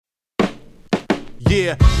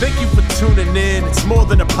Yeah, thank you for tuning in. It's more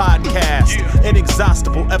than a podcast.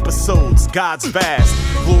 Inexhaustible episodes, God's vast.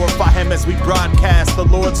 Glorify Him as we broadcast the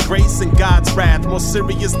Lord's grace and God's wrath, more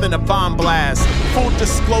serious than a bomb blast. Full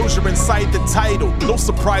disclosure inside the title. No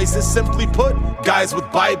surprises, simply put, guys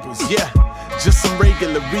with Bibles, yeah. Just some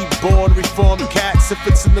regular, reborn, reformed cats. If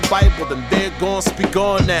it's in the Bible, then they're gon' speak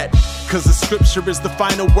on that. Cause the scripture is the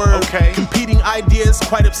final word. Okay. Competing ideas,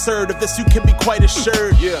 quite absurd. Of this you can be quite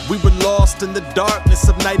assured. Yeah. We were lost in the darkness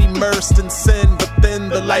of night, immersed in sin. But then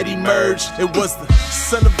the light emerged. It was the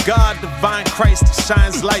Son of God, divine Christ, that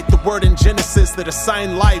shines light. The word in Genesis that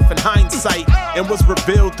assigned life in hindsight. And was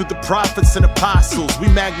revealed through the prophets and apostles. We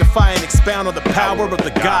magnify and expound on the power of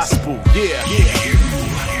the gospel. Yeah. You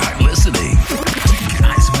are listening to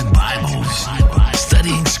Guys with Bibles,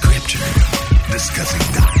 studying scripture, discussing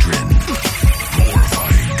doctrine,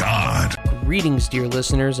 glorifying God. Greetings, dear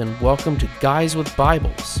listeners, and welcome to Guys with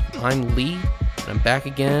Bibles. I'm Lee, and I'm back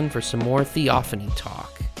again for some more theophany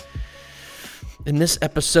talk. In this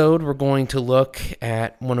episode, we're going to look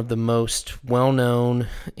at one of the most well-known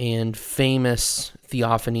and famous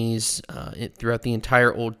theophanies throughout the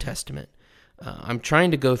entire Old Testament. I'm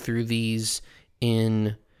trying to go through these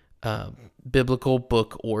in biblical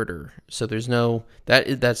book order. So there's no,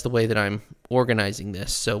 that's the way that I'm organizing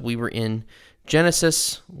this. So we were in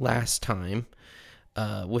Genesis last time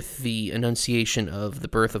with the annunciation of the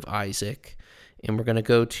birth of Isaac. And we're going to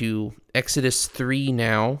go to Exodus 3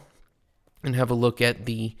 now and have a look at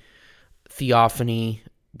the theophany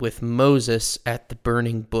with Moses at the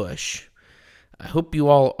burning bush. I hope you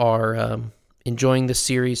all are enjoying this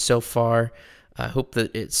series so far. I hope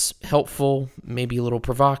that it's helpful, maybe a little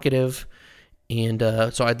provocative, and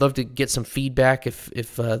so I'd love to get some feedback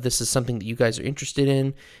if this is something that you guys are interested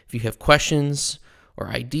in. If you have questions or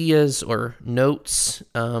ideas or notes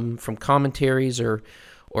from commentaries or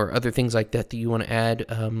other things like that you want to add,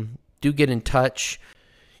 do get in touch.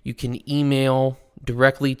 You can email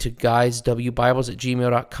directly to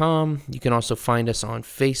guyswbibles@gmail.com. You can also find us on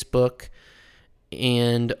Facebook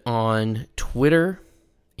and on Twitter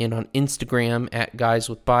and on Instagram at Guys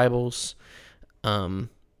with Bibles.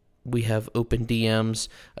 We have open DMs.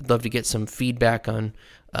 I'd love to get some feedback on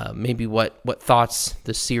maybe what thoughts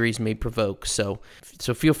the series may provoke. So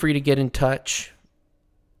feel free to get in touch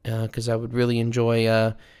because I would really enjoy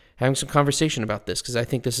having some conversation about this because I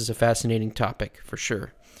think this is a fascinating topic for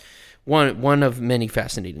sure. One of many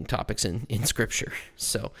fascinating topics in Scripture.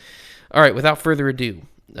 So, all right, without further ado,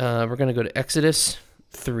 we're going to go to Exodus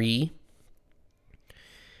 3.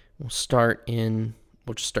 We'll just start in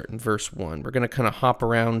verse 1. We're going to kind of hop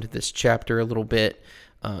around this chapter a little bit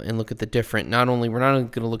and look at the different, we're not only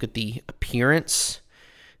going to look at the appearance,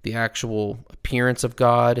 the actual appearance of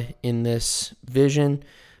God in this vision,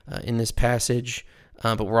 in this passage,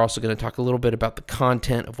 but we're also going to talk a little bit about the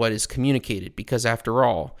content of what is communicated, because after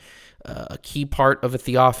all, a key part of a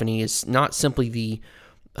theophany is not simply the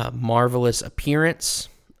marvelous appearance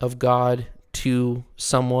of God to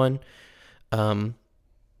someone,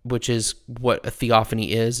 which is what a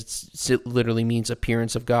theophany is. It literally means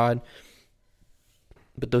appearance of God.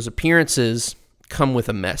 But those appearances come with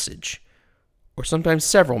a message, or sometimes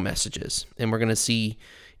several messages. And we're going to see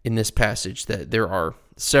in this passage that there are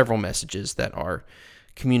several messages that are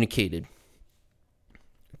communicated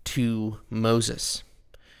to Moses.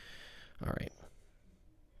 All right.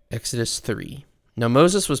 Exodus 3. Now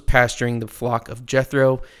Moses was pasturing the flock of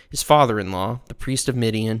Jethro, his father-in-law, the priest of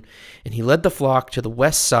Midian, and he led the flock to the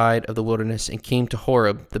west side of the wilderness and came to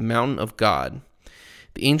Horeb, the mountain of God.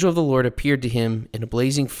 The angel of the Lord appeared to him in a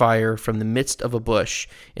blazing fire from the midst of a bush,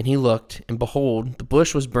 and he looked, and behold, the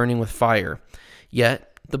bush was burning with fire,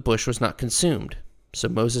 yet the bush was not consumed. So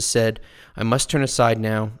Moses said, I must turn aside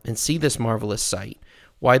now and see this marvelous sight,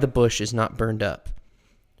 why the bush is not burned up.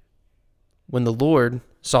 When the Lord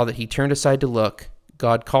saw that he turned aside to look,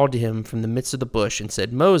 God called to him from the midst of the bush and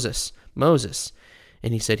said, Moses, Moses.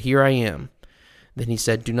 And he said, Here I am. Then he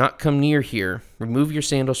said, Do not come near here. Remove your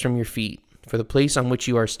sandals from your feet, for the place on which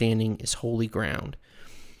you are standing is holy ground.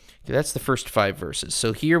 Okay, that's the first 5 verses.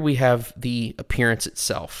 So here we have the appearance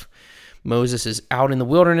itself. Moses is out in the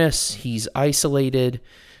wilderness. He's isolated.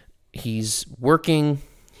 He's working.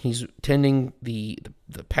 He's tending the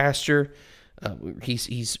pasture.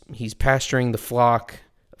 He's pasturing the flock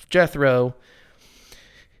of Jethro,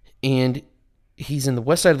 and he's in the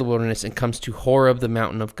west side of the wilderness and comes to Horeb, the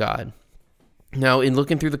mountain of God. Now, in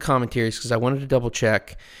looking through the commentaries, because I wanted to double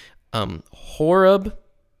check, Horeb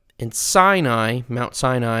and Sinai, Mount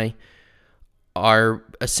Sinai, are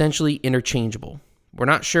essentially interchangeable. We're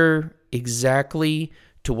not sure exactly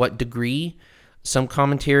to what degree. Some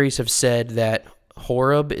commentaries have said that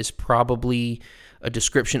Horeb is probably a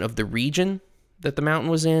description of the region that the mountain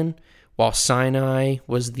was in, while Sinai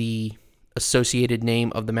was the associated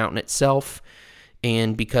name of the mountain itself.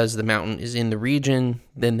 And because the mountain is in the region,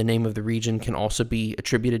 then the name of the region can also be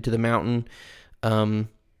attributed to the mountain.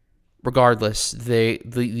 Regardless,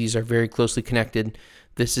 these are very closely connected.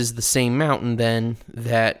 This is the same mountain then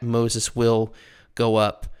that Moses will go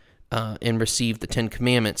up and receive the 10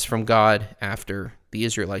 Commandments from God after the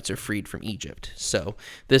Israelites are freed from Egypt. So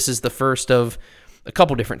this is the first of a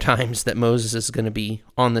couple different times that Moses is going to be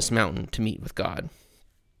on this mountain to meet with God.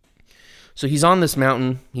 So he's on this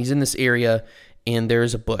mountain, he's in this area, and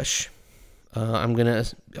there's a bush.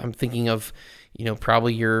 I'm thinking of,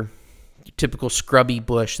 probably your typical scrubby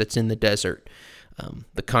bush that's in the desert,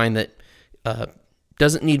 the kind that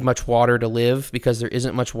doesn't need much water to live because there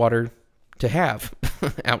isn't much water to have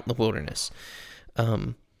out in the wilderness.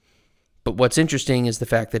 But what's interesting is the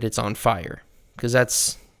fact that it's on fire, because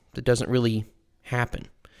that doesn't really happen.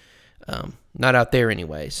 Not out there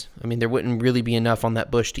anyways. I mean, there wouldn't really be enough on that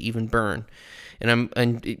bush to even burn. And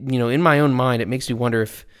in my own mind, it makes me wonder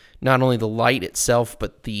if not only the light itself,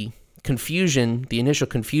 but the initial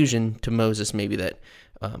confusion to Moses, maybe that,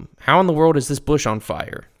 how in the world is this bush on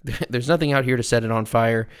fire? There's nothing out here to set it on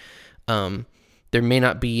fire. There may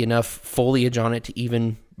not be enough foliage on it to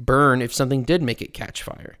even burn if something did make it catch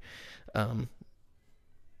fire. And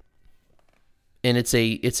it's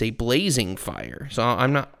a blazing fire.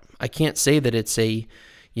 So I can't say that it's a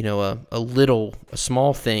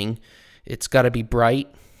small thing. It's got to be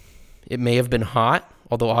bright. It may have been hot,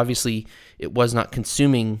 although obviously it was not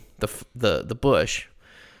consuming the bush.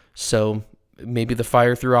 So maybe the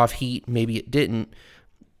fire threw off heat, maybe it didn't.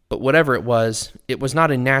 But whatever it was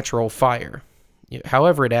not a natural fire.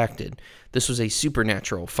 However it acted, this was a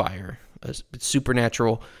supernatural fire, a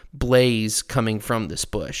supernatural blaze coming from this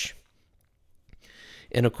bush.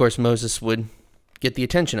 And of course, Moses would get the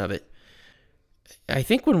attention of it. I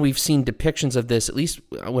think when we've seen depictions of this, at least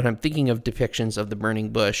when I'm thinking of depictions of the burning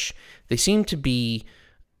bush, they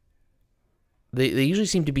usually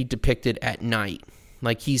seem to be depicted at night.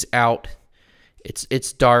 Like he's out,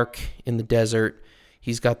 it's dark in the desert.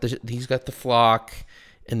 He's got the flock,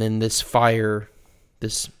 and then this fire,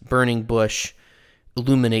 this burning bush,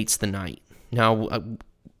 illuminates the night. Now,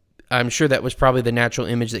 I'm sure that was probably the natural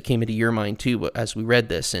image that came into your mind too as we read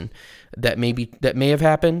this, and that may have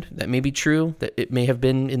happened. That may be true. That it may have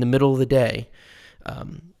been in the middle of the day.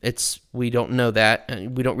 We don't know that.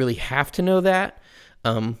 We don't really have to know that.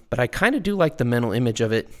 But I kind of do like the mental image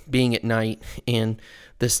of it being at night and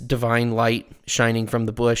this divine light shining from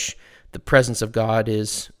the bush. The presence of God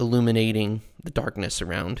is illuminating the darkness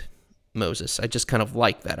around Moses. I just kind of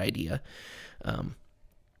like that idea.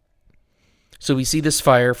 So we see this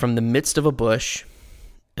fire from the midst of a bush,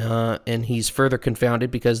 and he's further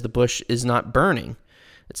confounded because the bush is not burning.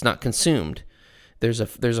 It's not consumed. There's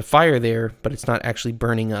a fire there, but it's not actually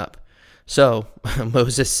burning up. So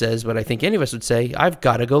Moses says what I think any of us would say, I've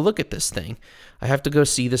got to go look at this thing. I have to go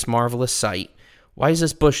see this marvelous sight. Why is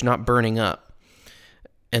this bush not burning up?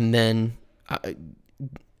 And then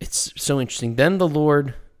it's so interesting. Then the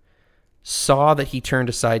Lord saw that he turned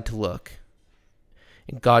aside to look.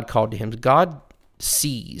 And God called to him. God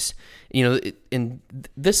sees, and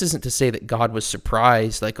this isn't to say that God was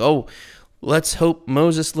surprised, like, oh, let's hope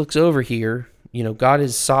Moses looks over here. God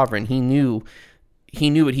is sovereign. He knew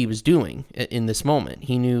what he was doing in this moment.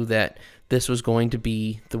 He knew that this was going to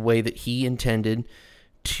be the way that he intended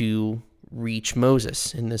to reach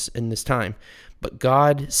Moses in this time. But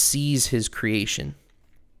God sees his creation.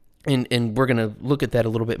 And we're going to look at that a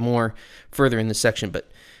little bit more further in this section,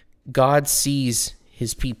 but God sees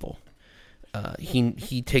his people.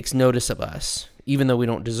 He takes notice of us, even though we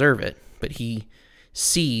don't deserve it, but he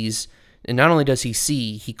sees, and not only does he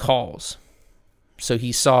see, he calls. So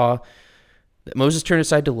he saw that Moses turned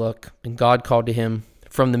aside to look, and God called to him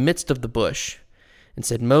from the midst of the bush and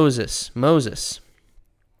said, Moses, Moses,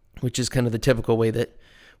 which is kind of the typical way that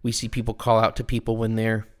we see people call out to people when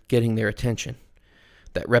they're getting their attention,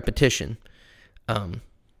 that repetition.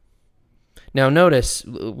 Now notice,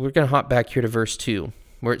 we're going to hop back here to verse 2,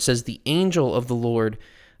 where it says, the angel of the Lord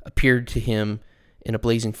appeared to him in a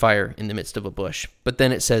blazing fire in the midst of a bush. But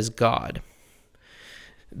then it says God.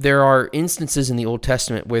 There are instances in the Old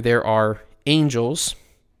Testament where there are angels,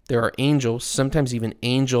 sometimes even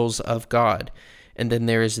angels of God, and then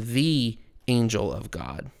there is the angel of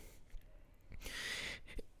God.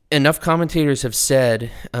 Enough commentators have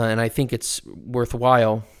said, and I think it's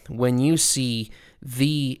worthwhile, when you see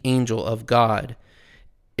the angel of God,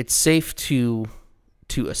 it's safe to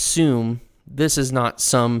assume this is not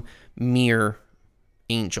some mere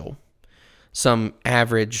angel. some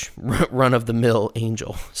average run-of-the-mill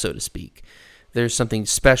angel, so to speak. There's something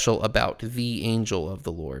special about the angel of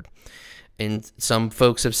the Lord. And some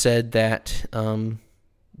folks have said that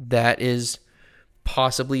that is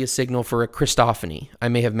possibly a signal for a Christophany. I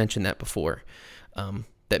may have mentioned that before.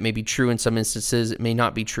 That may be true in some instances. It may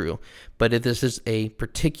not be true. But if this is a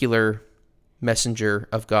particular messenger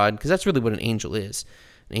of God, because that's really what an angel is.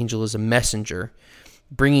 An angel is a messenger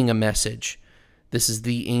bringing a message. This is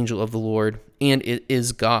the angel of the Lord, and it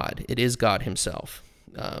is God. It is God himself.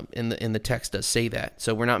 And the text does say that.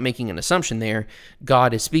 So we're not making an assumption there.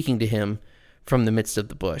 God is speaking to him from the midst of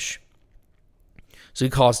the bush. So he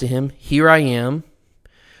calls to him, "Here I am,"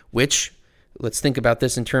 which, let's think about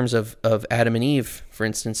this in terms of Adam and Eve. For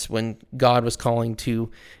instance, when God was calling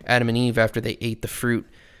to Adam and Eve after they ate the fruit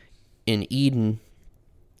in Eden,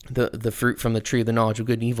 the fruit from the tree of the knowledge of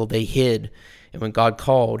good and evil, they hid. And when God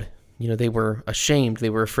called, they were ashamed, they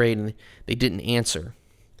were afraid, and they didn't answer.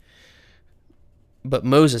 But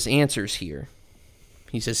Moses answers here.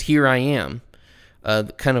 He says, "Here I am."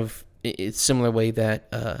 Kind of in a similar way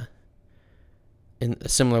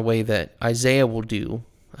that Isaiah will do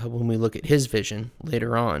when we look at his vision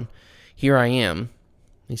later on. "Here I am."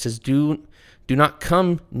 He says, Do not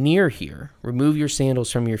come near here. Remove your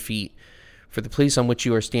sandals from your feet, for the place on which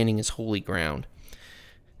you are standing is holy ground.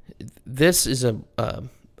 This is a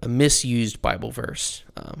misused Bible verse,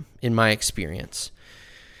 in my experience.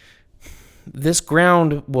 This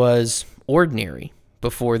ground was ordinary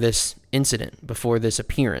before this incident, before this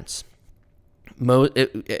appearance.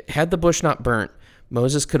 Had the bush not burnt,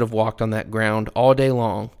 Moses could have walked on that ground all day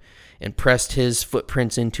long and pressed his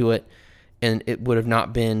footprints into it, and it would have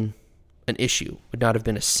not been an issue, would not have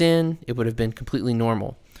been a sin. It would have been completely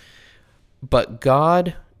normal. But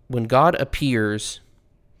God, when God appears,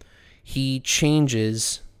 he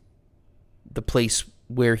changes the place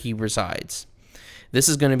where he resides. This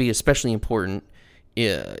is going to be especially important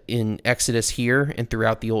in Exodus here and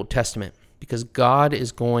throughout the Old Testament, because God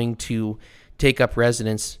is going to take up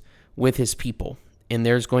residence with his people, and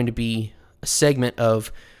there's going to be a segment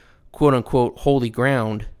of quote-unquote holy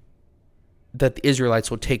ground that the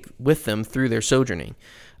Israelites will take with them through their sojourning.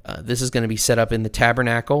 This is going to be set up in the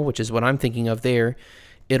tabernacle, which is what I'm thinking of there.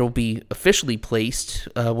 It'll be officially placed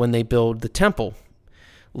when they build the temple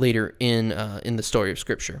later in the story of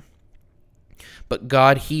Scripture. But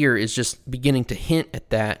God here is just beginning to hint at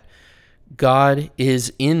that. God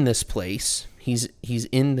is in this place. He's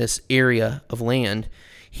in this area of land.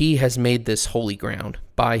 He has made this holy ground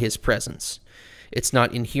by his presence. It's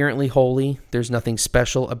not inherently holy. There's nothing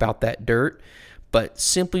special about that dirt, but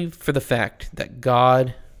simply for the fact that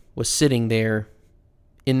God was sitting there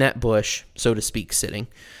in that bush, so to speak, sitting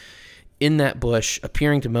in that bush,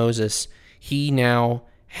 appearing to Moses, he now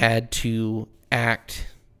had to act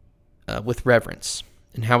with reverence.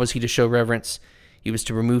 And how was he to show reverence? He was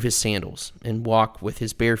to remove his sandals and walk with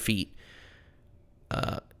his bare feet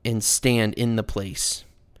and stand in the place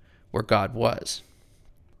where God was.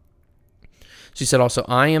 So he said also,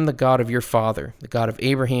 "I am the God of your father, the God of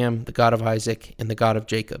Abraham, the God of Isaac, and the God of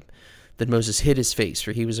Jacob." Then Moses hid his face,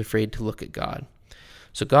 for he was afraid to look at God.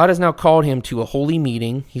 So God has now called him to a holy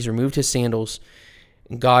meeting. He's removed his sandals,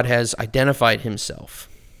 and God has identified himself.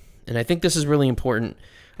 And I think this is really important,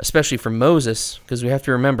 especially for Moses, because we have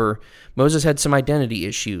to remember Moses had some identity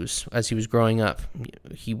issues as he was growing up.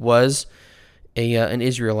 He was an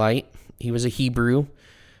Israelite. He was a Hebrew.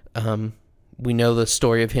 We know the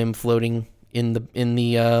story of him floating in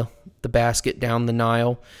the basket down the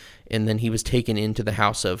Nile, and then he was taken into the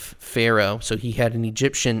house of Pharaoh. So he had an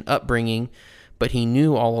Egyptian upbringing, but he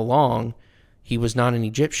knew all along he was not an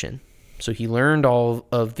Egyptian. So he learned all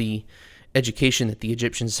of the education that the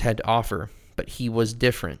Egyptians had to offer, but he was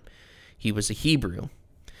different. He was a Hebrew.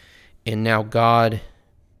 And now God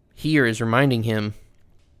here is reminding him,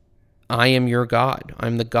 "I am your God.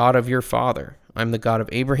 I'm the God of your father. I'm the God of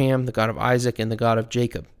Abraham, the God of Isaac, and the God of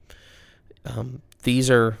Jacob."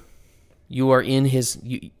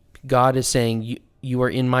 God is saying, you are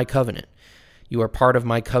in my covenant. You are part of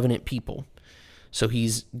my covenant people. So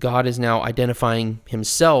God is now identifying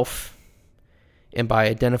himself, and by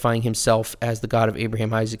identifying himself as the God of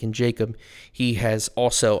Abraham, Isaac, and Jacob, he has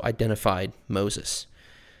also identified Moses.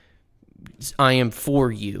 "I am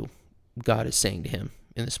for you," God is saying to him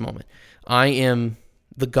in this moment. "I am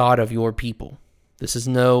the God of your people." This is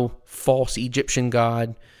no false Egyptian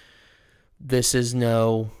god. This is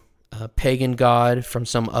no pagan god from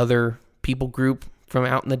some other people group from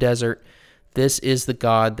out in the desert. This is the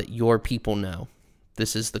God that your people know.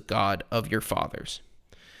 This is the God of your fathers.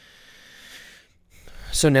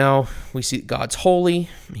 So now we see God's holy.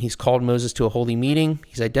 He's called Moses to a holy meeting.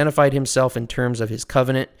 He's identified himself in terms of his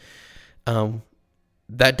covenant.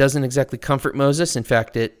 That doesn't exactly comfort Moses. In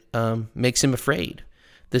fact, it makes him afraid.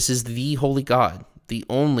 This is the holy God, the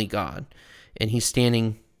only God, and he's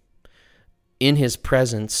standing in his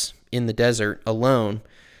presence in the desert alone.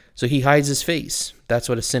 So he hides his face. That's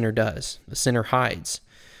what a sinner does. A sinner hides.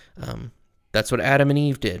 That's what Adam and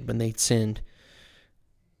Eve did when they sinned.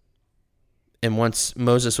 And once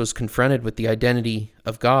Moses was confronted with the identity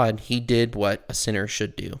of God, he did what a sinner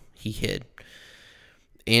should do. He hid.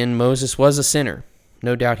 And Moses was a sinner.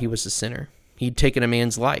 No doubt he was a sinner. He'd taken a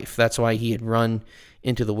man's life. That's why he had run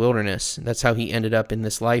into the wilderness. That's how he ended up in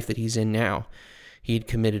this life that he's in now. He had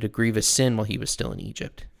committed a grievous sin while he was still in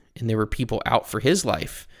Egypt. And there were people out for his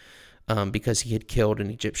life because he had killed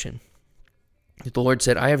an Egyptian. The Lord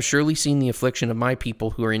said, I have surely seen the affliction of my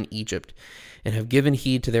people who are in Egypt, and have given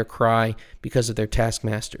heed to their cry because of their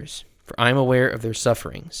taskmasters. For I am aware of their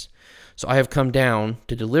sufferings. So I have come down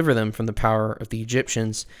to deliver them from the power of the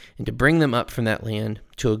Egyptians, and to bring them up from that land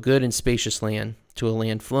to a good and spacious land, to a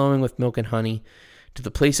land flowing with milk and honey, to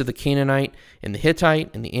the place of the Canaanite, and the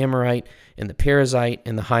Hittite, and the Amorite, and the Perizzite,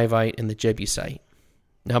 and the Hivite, and the Jebusite.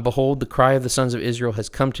 Now behold, the cry of the sons of Israel has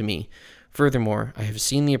come to me. Furthermore, I have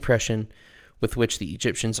seen the oppression with which the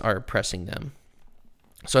Egyptians are oppressing them.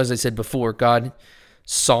 So as I said before, God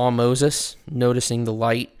saw Moses, noticing the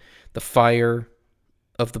light, the fire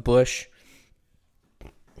of the bush.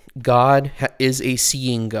 God is a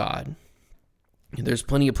seeing God. There's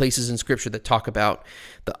plenty of places in Scripture that talk about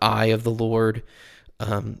the eye of the Lord,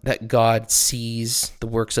 that God sees the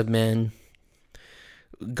works of men.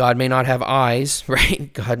 God may not have eyes,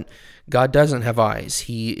 right? God doesn't have eyes.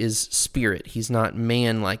 He is spirit. He's not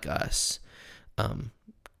man like us.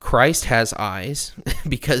 Christ has eyes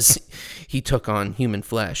because he took on human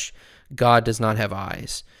flesh. God does not have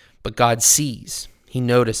eyes, but God sees. He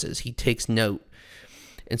notices. He takes note.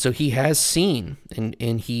 And so he has seen, and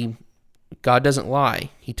God doesn't lie.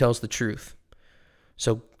 He tells the truth.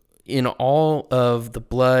 So in all of the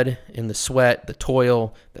blood and the sweat, the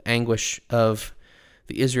toil, the anguish of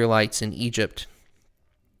the Israelites in Egypt,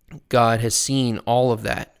 God has seen all of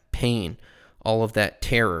that pain, all of that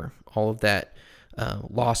terror, all of that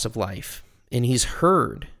loss of life. And he's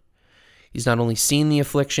heard. He's not only seen the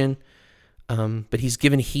affliction, but he's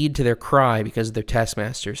given heed to their cry because of their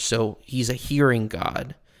taskmasters. So he's a hearing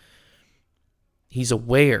God. He's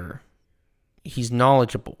aware. He's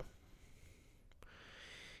knowledgeable.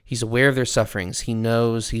 He's aware of their sufferings. He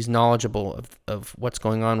knows. He's knowledgeable of what's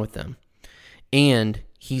going on with them. And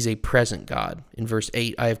he's a present God. In verse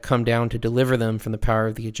 8, I have come down to deliver them from the power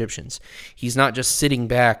of the Egyptians. He's not just sitting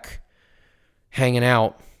back, hanging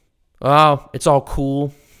out. Oh, it's all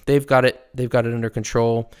cool. They've got it under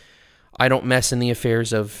control. I don't mess in the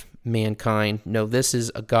affairs of mankind. No, this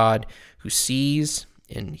is a God who sees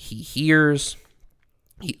and he hears,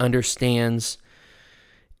 he understands,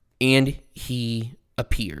 and he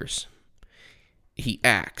appears. He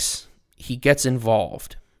acts. He gets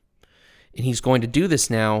involved. And he's going to do this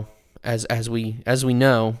now, as we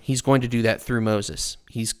know, he's going to do that through Moses.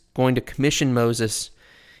 He's going to commission Moses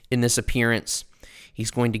in this appearance.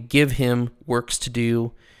 He's going to give him works to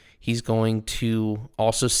do. He's going to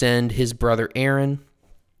also send his brother Aaron,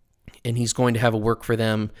 and he's going to have a work for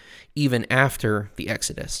them even after the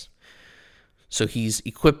Exodus. So he's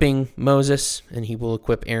equipping Moses, and he will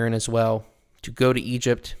equip Aaron as well to go to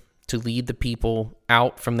Egypt, to lead the people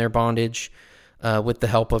out from their bondage with the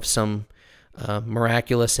help of some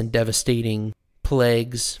miraculous and devastating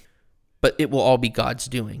plagues. But it will all be God's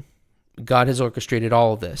doing. God has orchestrated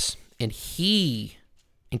all of this. And he,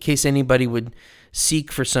 in case anybody would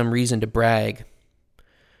seek for some reason to brag,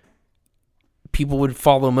 people would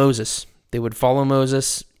follow Moses. They would follow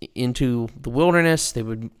Moses into the wilderness. They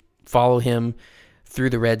would follow him through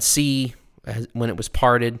the Red Sea when it was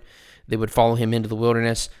parted. They would follow him into the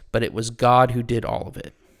wilderness. But it was God who did all of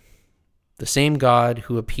it. The same God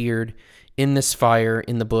who appeared in this fire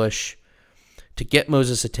in the bush to get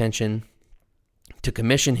Moses' attention, to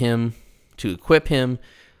commission him, to equip him,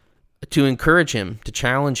 to encourage him, to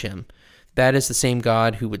challenge him. That is the same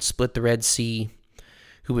God who would split the Red Sea,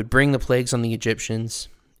 who would bring the plagues on the Egyptians,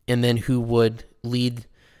 and then who would lead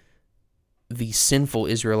the sinful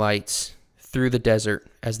Israelites through the desert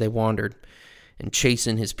as they wandered and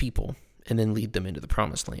chasten his people, and then lead them into the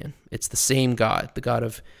promised land. It's the same God, the God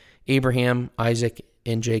of Abraham, Isaac,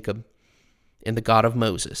 and Jacob, and the God of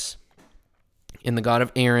Moses, and the God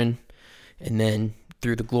of Aaron, and then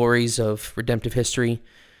through the glories of redemptive history,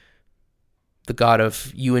 the God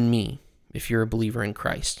of you and me, if you're a believer in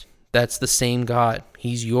Christ. That's the same God.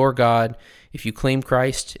 He's your God. If you claim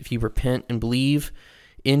Christ, if you repent and believe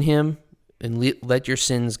in him and let your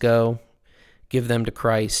sins go, give them to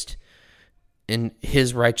Christ, and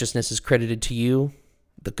his righteousness is credited to you,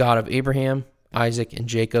 the God of Abraham, Isaac, and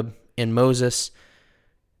Jacob, and Moses,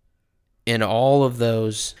 and all of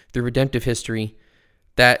those through redemptive history,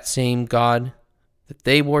 that same God that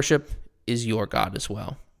they worship is your God as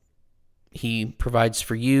well. He provides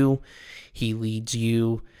for you. He leads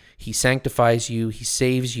you. He sanctifies you. He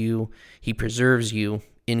saves you. He preserves you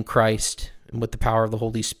in Christ and with the power of the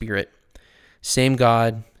Holy Spirit. Same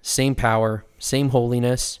God, same power, same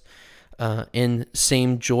holiness, and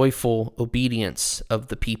same joyful obedience of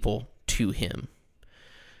the people to him.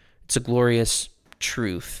 It's a glorious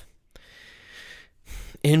truth.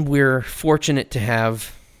 And we're fortunate to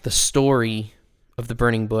have the story of the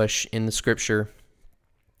burning bush in the scripture,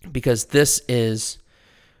 because this is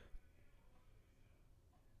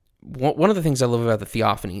one of the things I love about the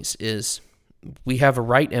theophanies is we have a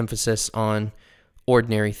right emphasis on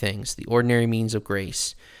ordinary things, the ordinary means of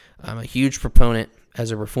grace. I'm a huge proponent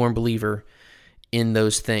as a Reformed believer in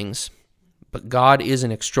those things, but God is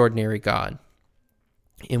an extraordinary God.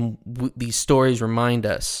 And these stories remind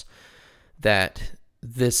us that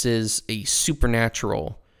this is a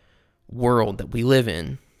supernatural world that we live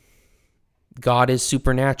in. God is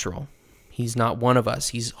supernatural. He's not one of us.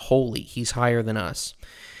 He's holy. He's higher than us.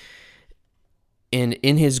 And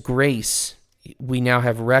in his grace, we now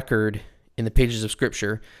have record in the pages of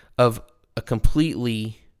Scripture of a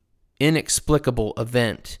completely inexplicable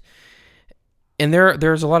event. And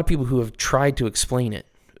there's a lot of people who have tried to explain it.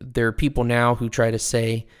 There are people now who try to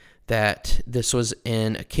say that this was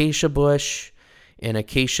an acacia bush, and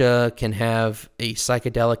acacia can have a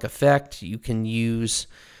psychedelic effect. You can use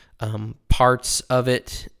parts of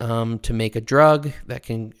it to make a drug that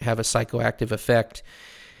can have a psychoactive effect.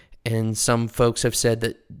 And some folks have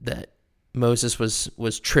said that Moses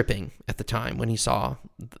was tripping at the time when he saw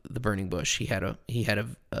the burning bush. He had a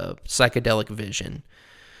psychedelic vision.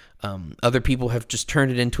 Other people have just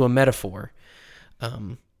turned it into a metaphor.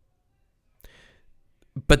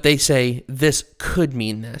 But they say this could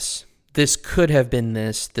mean this. This could have been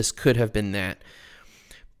this. This could have been that.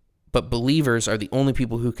 But believers are the only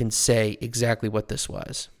people who can say exactly what this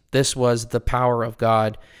was. This was the power of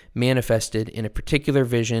God manifested in a particular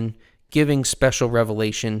vision, giving special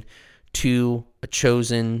revelation to a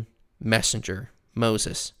chosen messenger,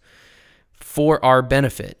 Moses. For our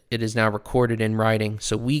benefit, it is now recorded in writing,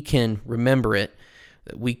 so we can remember it,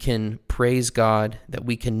 that we can praise God, that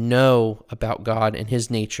we can know about God and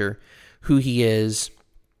his nature, who he is,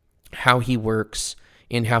 how he works,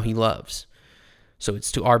 and how he loves. So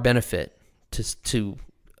it's to our benefit to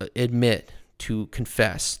admit, to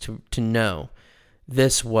confess, to know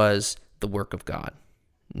this was the work of God,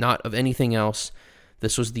 not of anything else.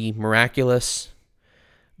 This was the miraculous,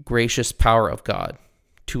 gracious power of God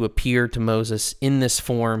to appear to Moses in this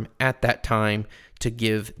form at that time to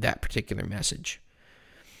give that particular message.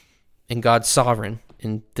 And God's sovereign,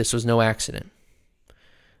 and this was no accident.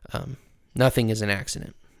 Nothing is an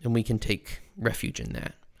accident, and we can take refuge in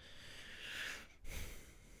that.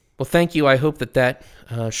 Well, thank you. I hope that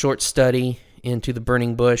short study into the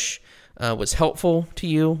burning bush was helpful to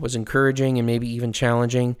you, was encouraging, and maybe even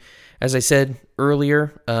challenging. As I said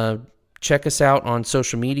earlier, check us out on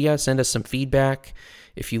social media. Send us some feedback.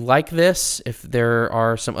 If you like this, if there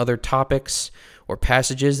are some other topics or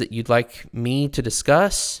passages that you'd like me to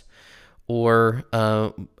discuss, or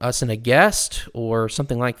us and a guest, or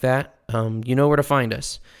something like that, you know where to find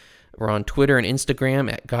us. We're on Twitter and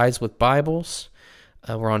Instagram at Guys with Bibles.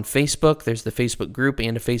 We're on Facebook. There's the Facebook group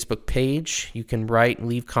and a Facebook page. You can write and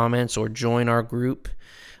leave comments or join our group.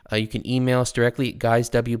 You can email us directly at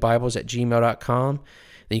guyswbibles@gmail.com.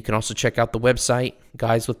 Then you can also check out the website,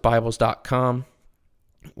 guyswithbibles.com,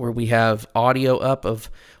 where we have audio up of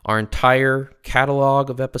our entire catalog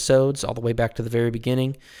of episodes, all the way back to the very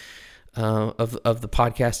beginning of the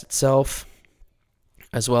podcast itself,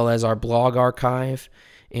 as well as our blog archive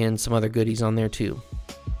and some other goodies on there too.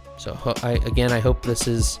 So I hope this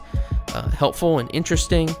is helpful and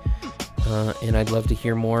interesting, and I'd love to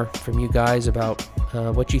hear more from you guys about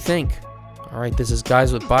what you think. All right, this is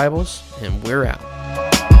Guys with Bibles, and we're out.